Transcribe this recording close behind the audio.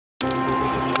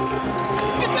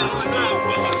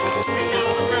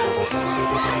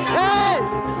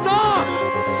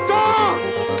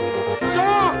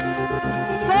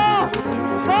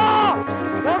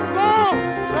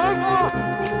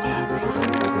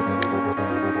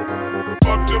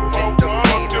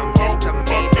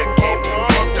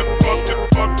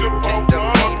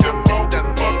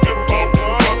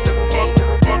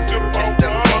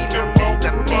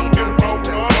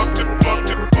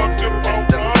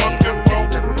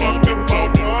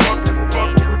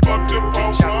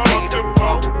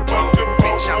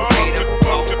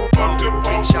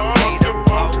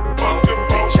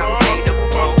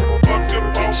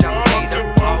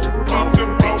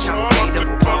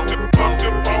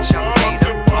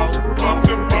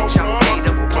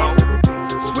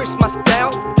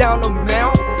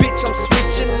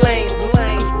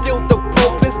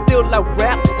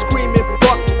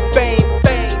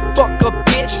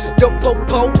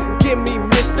give me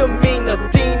Mr. Meena.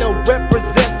 Dina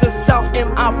represents the South, and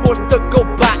I'm forced to go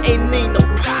by a Nina.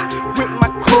 With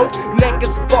my crew, neck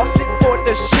is faucet for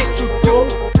the shit you do.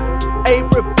 A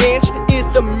revenge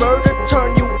is a murder,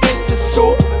 turn you into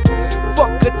soup.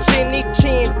 Fuck a chinny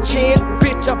chin chin,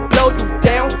 bitch, I blow you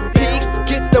down. Pigs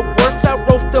get the worst, I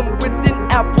roast them with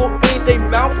an apple in their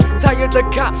mouth. Tired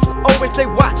of cops, always they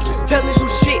watch, telling you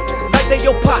shit like they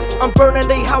your pops. I'm burning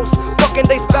they house, fucking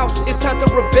they spouse. It's time to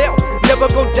rebel, never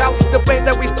gon' douse the flames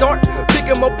that we start. Pick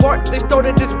them apart, they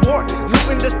started this war.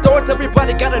 Looting the stores,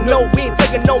 everybody gotta know we ain't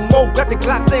taking no more. Grab the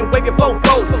Glocks and wave your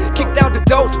fofos. Kick down the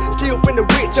doors, steal from the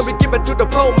rich and we give it to the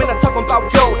poor. Man, I'm talking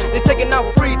about gold. They're taking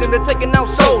out freedom, they're taking out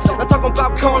souls. I'm talking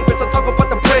about Congress, I'm talking about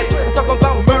the press. I'm talking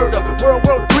about murder, World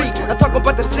War III. I'm talking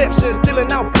about deception,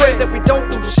 stealing our bread. If we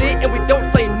don't do shit and we don't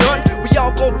say none, we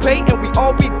all gon' pay and we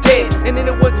all be dead. And then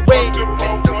it was when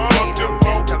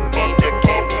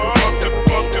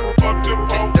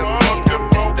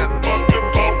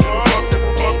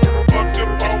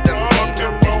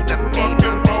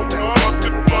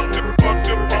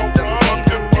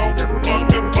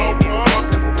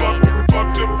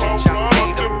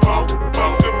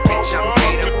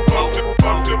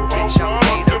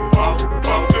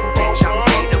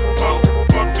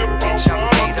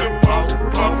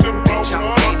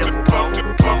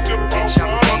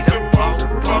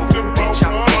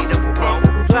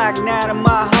Now to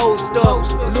my holster,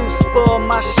 Lucifer on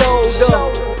my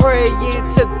shoulder. Praying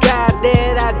to God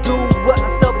that I do what I'm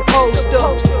supposed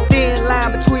to. Thin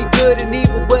line between good and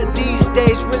evil, but these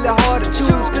days really hard to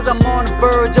choose. Cause I'm on the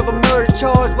verge of a murder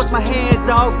charge. Wash my hands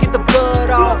off, get the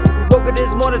blood off. Woke up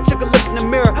this morning, took a look in the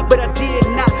mirror, but I did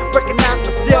not recognize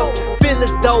myself. Feel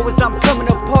as though as I'm coming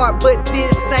apart, but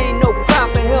this ain't no cry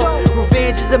for help.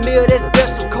 Revenge is a meal that's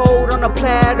best so cold on a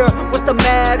platter. What's the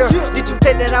matter? Did you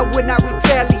think that I would not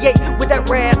retaliate with that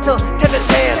rattle?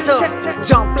 Tata-tata.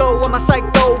 Jump flow on my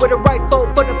psycho with a rifle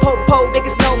for the po-po.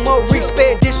 Niggas no more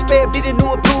respect, disrespect, be the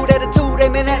new improved attitude.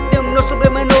 Aiming at them, no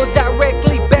subliminal,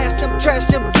 directly bash them, trash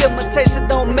them, give them a taste of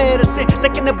no medicine.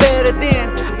 Thinking they're better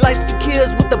than lights the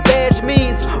kills with the badge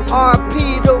means.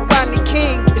 RP to Rodney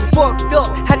King. It's fucked up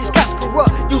how these cops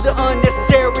corrupt, using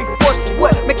unnecessary force for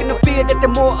what? Making them feel that they're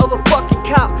more of a fucking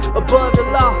cop above the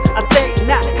law. I think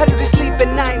not. How do they sleep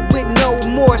at night with no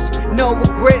remorse, no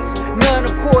regrets, none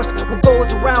of course. What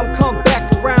goes around come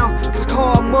back around, cause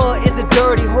karma is a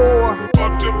dirty whore.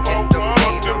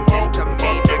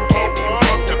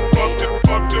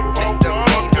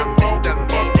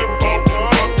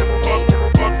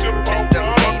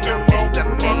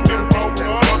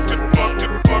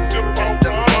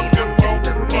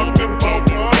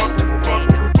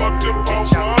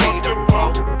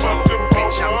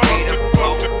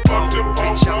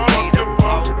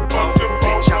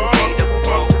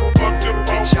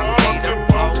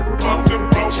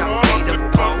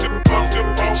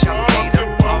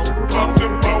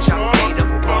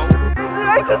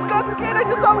 I just got scared. I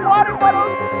just saw water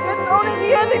bottles get thrown in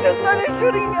the air. They just started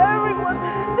shooting everyone.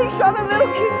 They shot a little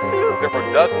kid too. There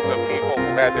were dozens of people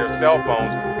who had their cell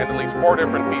phones, and at least 4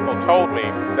 different people told me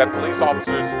that police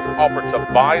officers offered to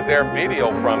buy their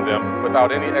video from them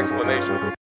without any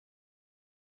explanation.